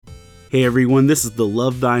Hey everyone, this is the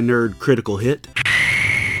Love Thy Nerd Critical Hit.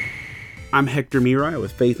 I'm Hector Mirai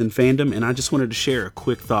with Faith and Fandom, and I just wanted to share a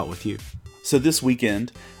quick thought with you. So this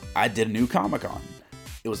weekend, I did a new Comic-Con.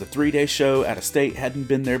 It was a 3-day show at a state, hadn't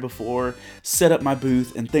been there before, set up my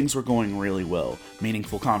booth, and things were going really well.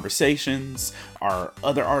 Meaningful conversations, our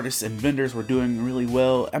other artists and vendors were doing really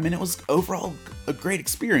well. I mean, it was overall a great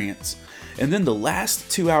experience. And then the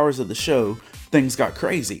last 2 hours of the show, things got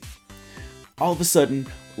crazy. All of a sudden,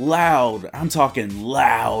 I'm talking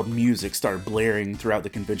loud music started blaring throughout the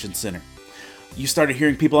convention center. You started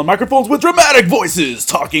hearing people on microphones with dramatic voices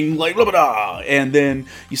talking like blah blah blah, and then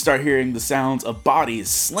you start hearing the sounds of bodies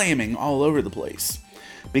slamming all over the place.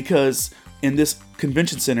 Because in this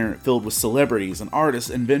convention center filled with celebrities and artists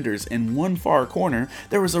and vendors, in one far corner,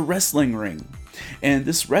 there was a wrestling ring. And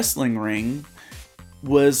this wrestling ring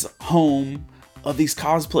was home of these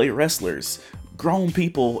cosplay wrestlers. Grown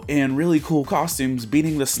people in really cool costumes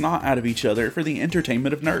beating the snot out of each other for the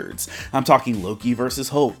entertainment of nerds. I'm talking Loki versus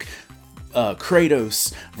Hulk,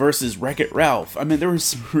 Kratos versus Wreck-It Ralph. I mean, there were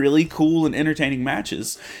some really cool and entertaining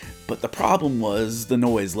matches, but the problem was the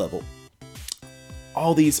noise level.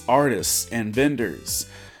 All these artists and vendors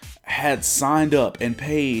had signed up and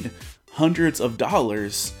paid hundreds of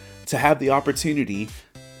dollars to have the opportunity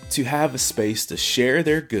to have a space to share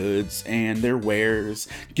their goods and their wares,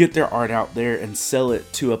 get their art out there, and sell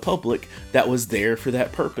it to a public that was there for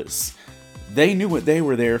that purpose. They knew what they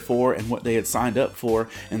were there for and what they had signed up for,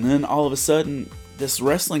 and then all of a sudden, this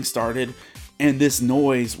wrestling started, and this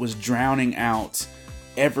noise was drowning out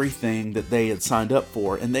everything that they had signed up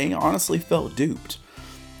for, and they honestly felt duped.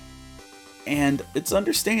 And it's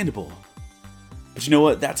understandable. But you know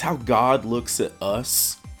what? That's how God looks at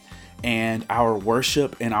us and our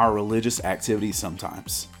worship and our religious activities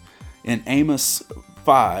sometimes. In Amos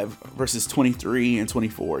 5, verses 23 and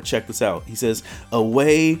 24, check this out. He says,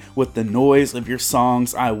 "Away with the noise of your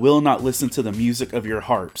songs, I will not listen to the music of your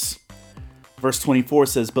harps." Verse 24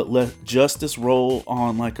 says, "But let justice roll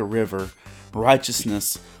on like a river,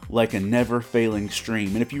 righteousness like a never-failing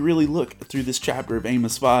stream." And if you really look through this chapter of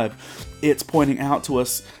Amos 5, it's pointing out to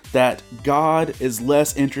us that God is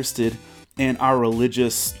less interested in our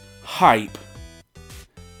religious hype.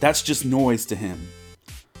 That's just noise to him.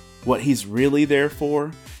 What he's really there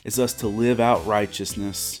for is us to live out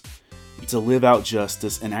righteousness, to live out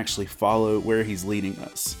justice, and actually follow where he's leading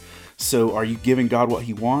us. So are you giving God what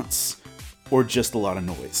he wants, or just a lot of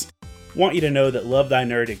noise? Want you to know that Love Thy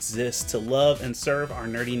Nerd exists to love and serve our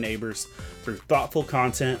nerdy neighbors through thoughtful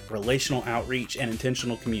content, relational outreach, and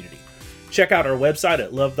intentional community. Check out our website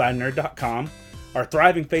at lovethynerd.com, our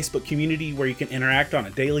thriving Facebook community where you can interact on a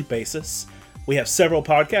daily basis. We have several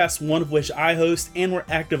podcasts, one of which I host, and we're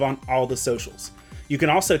active on all the socials. You can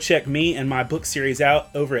also check me and my book series out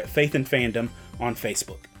over at Faith and Fandom on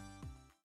Facebook.